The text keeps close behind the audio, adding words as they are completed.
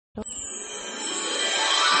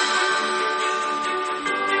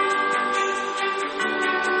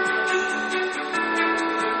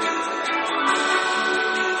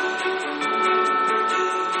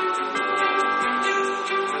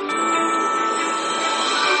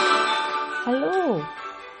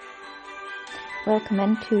Welcome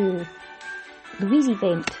into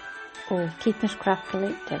LouiseyVent of Caithness Craft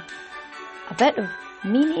Collective. A bit of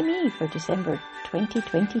me for December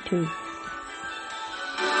 2022.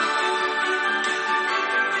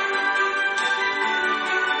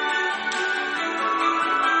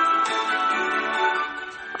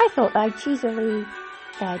 I thought I'd cheesily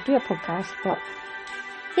do a podcast, but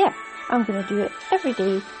yeah, I'm going to do it every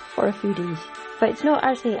day for a few days. But it's not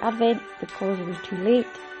actually Advent because it was too late.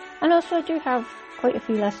 And also I do have quite a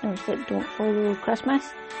few listeners that don't follow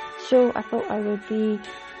Christmas, so I thought I would be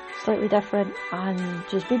slightly different and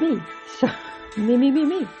just be me. So,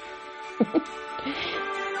 me.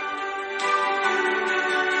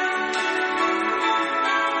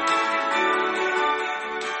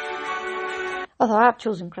 Although I've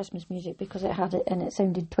chosen Christmas music because it had it and it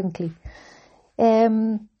sounded twinkly.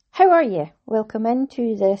 How are you? Welcome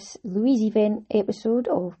into this LouiseyVent episode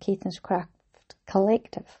of Caithness Craft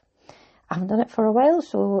Collective. I haven't done it for a while,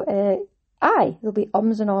 so there'll be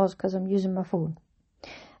ums and ahs because I'm using my phone.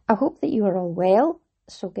 I hope that you are all well,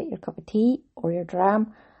 so get your cup of tea or your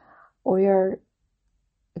dram or your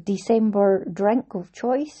December drink of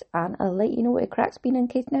choice, and I'll let you know what the crack's been in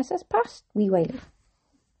Caithness this past wee while.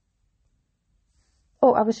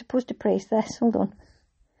 Oh, I was supposed to press this, hold on.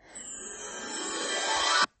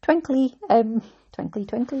 Twinkly.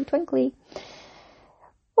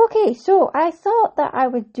 Okay, so I thought that I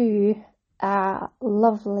would do a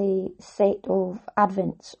lovely set of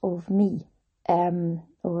Advents of me,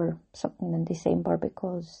 or something in December,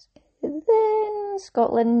 because in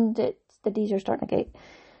Scotland the days are starting to get,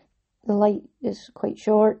 the light is quite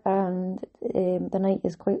short and the night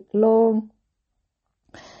is quite long,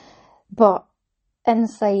 but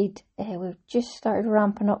inside we've just started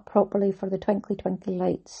ramping up properly for the twinkly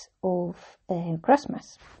lights of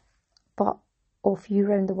Christmas, but off you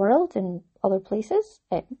around the world and other places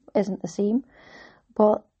it isn't the same.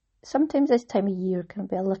 But sometimes this time of year can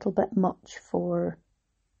be a little bit much for,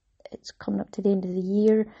 it's coming up to the end of the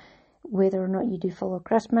year, whether or not you do follow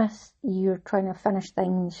Christmas, you're trying to finish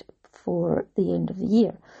things for the end of the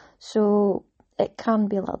year, so it can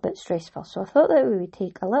be a little bit stressful. So I thought that we would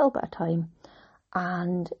take a little bit of time,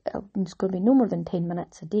 and it's going to be no more than 10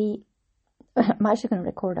 minutes a day. I'm actually going to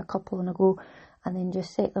record a couple on a go and then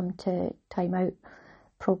just set them to time out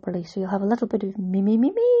properly, so you'll have a little bit of me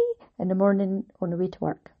in the morning on the way to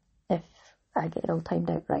work, if I get it all timed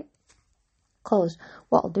out right. Because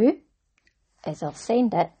what I'll do is I'll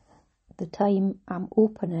send it the time I'm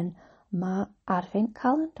opening my advent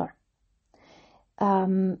calendar.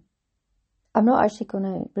 I'm not actually going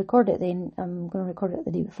to record it then, I'm going to record it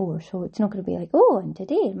the day before, so it's not going to be like, oh, and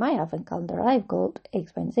today in my advent calendar I've got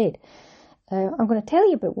X, Y and Z. I'm going to tell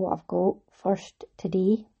you about what I've got first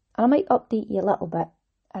today, and I might update you a little bit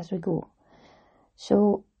as we go.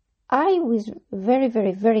 So I was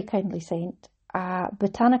very kindly sent a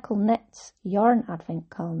Botanical Knits yarn advent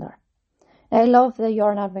calendar. Now, I love the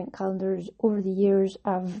yarn advent calendars. Over the years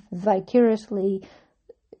I've vicariously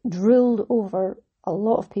drilled over a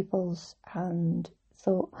lot of people's and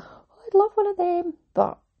thought, oh, I'd love one of them,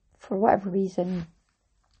 but for whatever reason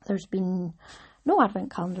there's been no advent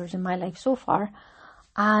calendars in my life so far.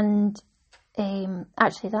 And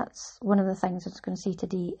actually that's one of the things I was going to say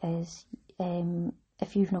today is,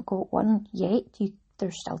 if you've not got one yet,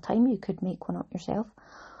 there's still time, you could make one up yourself,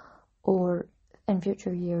 or in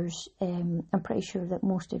future years, I'm pretty sure that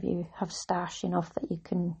most of you have stash enough that you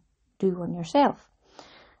can do one yourself.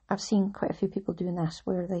 I've seen quite a few people doing this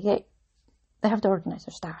where they have to organise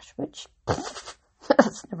their stash, which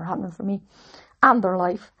that's never happening for me and their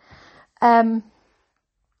life. And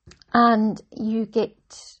you get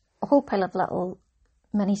a whole pile of little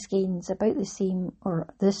mini skeins about the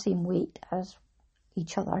same weight as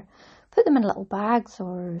each other. Put them in little bags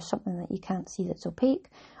or something that you can't see that's opaque,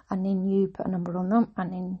 and then you put a number on them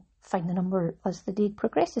and then find the number as the day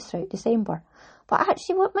progresses throughout December. But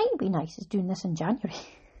actually what might be nice is doing this in January.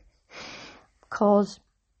 Because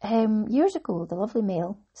years ago the lovely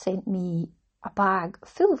Mel sent me a bag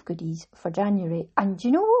full of goodies for January, and do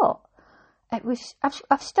you know what?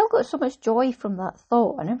 I've still got so much joy from that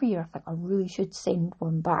thought, and every year I think I really should send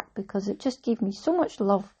one back, because it just gave me so much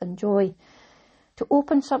love and joy to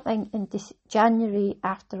open something in January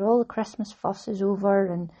after all the Christmas fuss is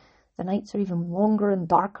over and the nights are even longer and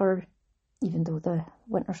darker, even though the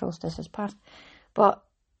winter solstice has passed. But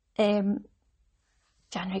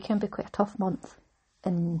January can be quite a tough month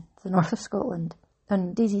in the north of Scotland.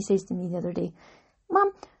 And Daisy says to me the other day,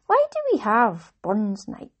 Mum, why do we have Burns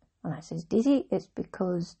Night? And I says, Daisy, it's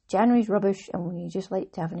because January's rubbish and we just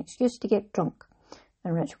like to have an excuse to get drunk.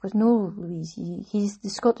 And Richard goes, no, Louise, he's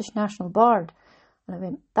the Scottish National Bard. And I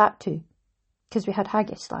went, that too. because we had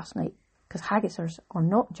haggis last night, because haggis are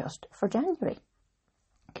not just for January.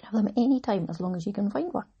 You can have them any time as long as you can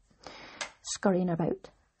find one scurrying about,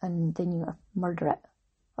 and then you murder it.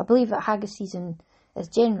 I believe that haggis season is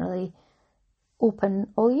generally open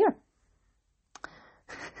all year.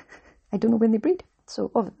 I don't know when they breed, so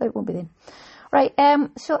it won't be then. Right,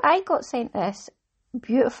 so I got sent this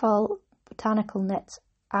beautiful Botanical Knits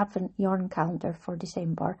Advent yarn calendar for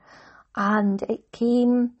December, and it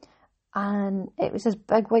came, and it was this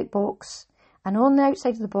big white box, and on the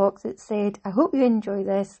outside of the box it said, "I hope you enjoy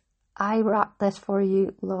this. I wrapped this for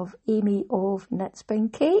you, love, Amy of Knit Spin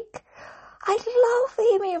Cake." I love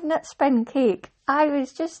Amy of Knit Spin Cake. I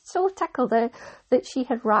was just so tickled that she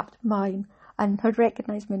had wrapped mine and had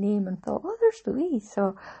recognised my name and thought, oh, there's Louise.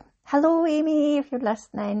 So, hello Amy, if you're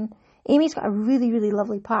listening. Amy's got a really, really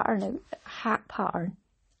lovely pattern, a hat pattern.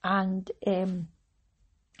 And I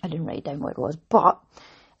didn't write down what it was, but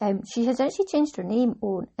she has actually changed her name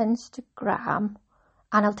on Instagram.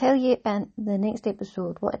 And I'll tell you in the next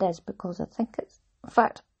episode what it is, because I think it's, in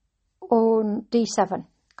fact, on day 7.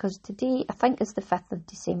 Because today, I think, is the 5th of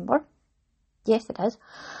December. Yes, it is.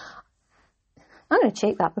 I'm going to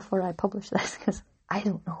check that before I publish this, because I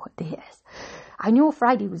don't know what day it is. I know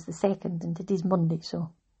Friday was the 2nd, and today's Monday,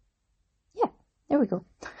 so yeah, there we go.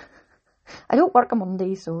 I don't work on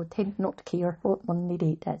Monday, so I tend not to care what Monday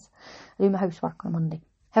date is. I do my housework on Monday.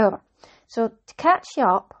 However, so to catch you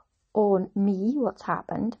up on me, what's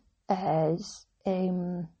happened is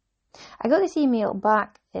I got this email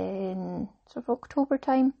back in sort of October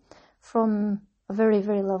time from a very,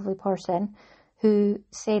 very lovely person who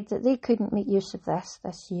said that they couldn't make use of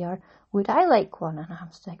this year. Would I like one? And I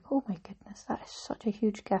was like, oh my goodness, that is such a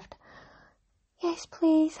huge gift. Yes,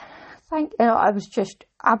 please. Thank you. I was just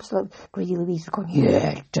absolutely, Greedy Louise was going,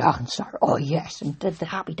 yeah, dancer. Oh yes. And did the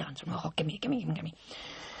happy dancer. Oh, give me.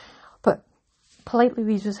 But polite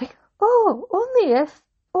Louise was like, oh, only if,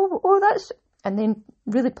 oh, that's, and then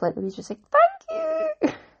really polite Louise was like, thank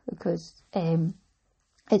you. Because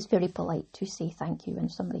it's very polite to say thank you when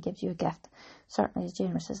somebody gives you a gift, certainly as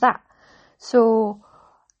generous as that. So,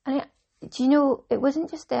 do you know, it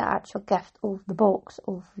wasn't just the actual gift of the box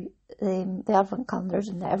of the Advent calendars,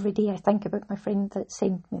 and that every day I think about my friend that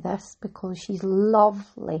sent me this, because she's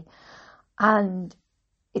lovely, and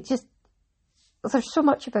it just, there's so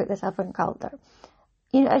much about this Advent calendar.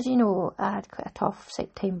 You know, as you know, I had quite a tough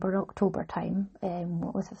September, October time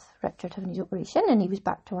with Richard having his operation, and he was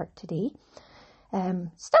back to work today.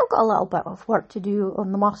 Still got a little bit of work to do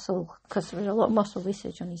on the muscle, because there was a lot of muscle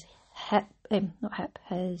wastage on his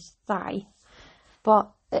his thigh.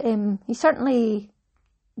 But he's certainly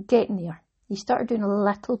getting there. He started doing a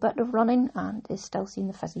little bit of running and is still seeing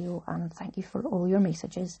the physio, and thank you for all your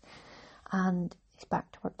messages. And he's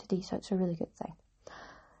back to work today, so it's a really good thing.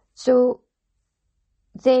 So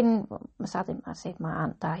then, sadly, I said my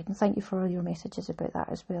aunt died, and thank you for all your messages about that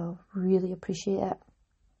as well. Really appreciate it.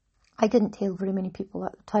 I didn't tell very many people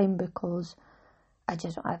at the time because I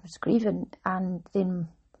was grieving, and then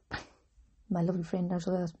my lovely friend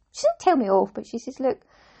Angela, she didn't tell me off, but she says, look,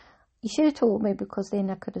 you should have told me, because then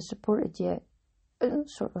I could have supported you,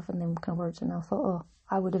 sort of in them kind of words. And I thought, oh,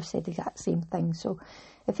 I would have said the exact same thing. So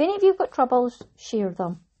if any of you have got troubles, share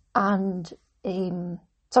them. And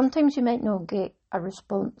sometimes you might not get a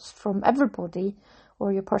response from everybody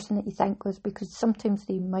or your person that you think was, because sometimes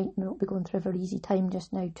they might not be going through a very easy time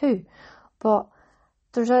just now too. But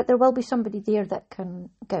there will be somebody there that can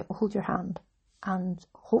hold your hand, and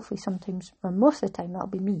hopefully sometimes, or most of the time, that'll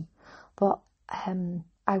be me. But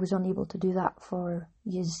I was unable to do that for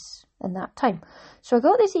years in that time. So I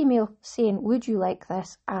got this email saying, would you like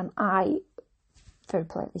this? And I very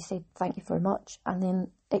politely said, thank you very much. And then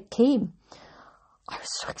it came. I was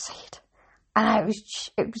so excited. And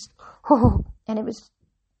it was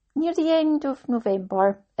near the end of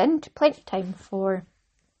November, and plenty of time for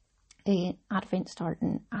Advent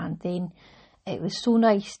starting, and then it was so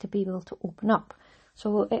nice to be able to open up.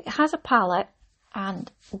 So it has a palette,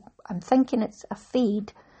 and I'm thinking it's a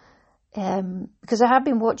fade, because I have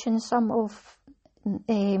been watching some of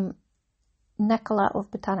Nicola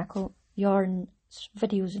of Botanical Yarn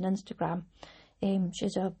videos on Instagram.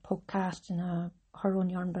 She's a podcast and her own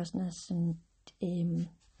yarn business, and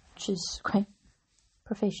she's quite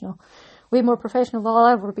professional, way more professional than I'll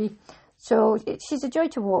ever be. So she's a joy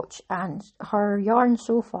to watch, and her yarns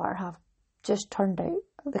so far have just turned out.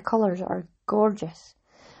 The colours are gorgeous,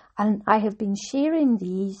 and I have been sharing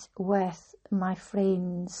these with my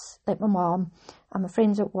friends, like my mum and my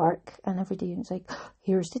friends at work, and every day it's like,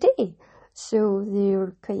 here's today. So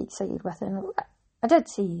they're quite excited with it. And I did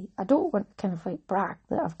say, I don't want to kind of like brag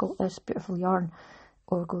that I've got this beautiful yarn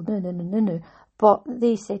or go, no. But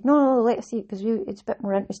they said, no, let's see it, because it's a bit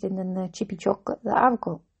more interesting than the cheapy chocolate that I've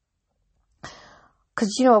got.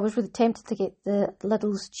 Because, I was really tempted to get the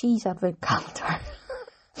Lidl's cheese advent calendar.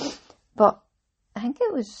 But I think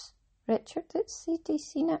it was Richard that's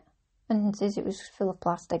seen it and says it was full of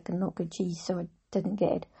plastic and not good cheese, so I didn't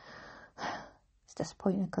get it. It's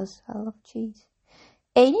disappointing because I love cheese.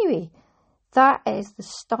 Anyway, that is the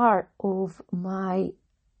start of my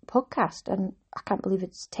podcast, and I can't believe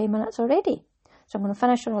it's 10 minutes already. So I'm going to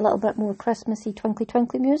finish on a little bit more Christmassy twinkly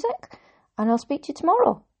twinkly music, and I'll speak to you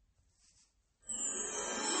tomorrow.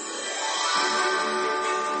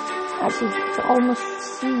 Actually, you can almost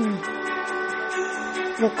see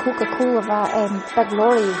the Coca-Cola big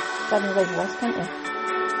lorry driving around West, can't you?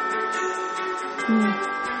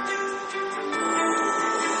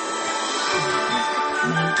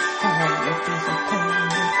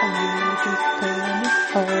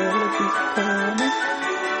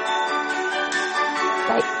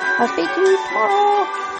 Right, I'll speak to you tomorrow.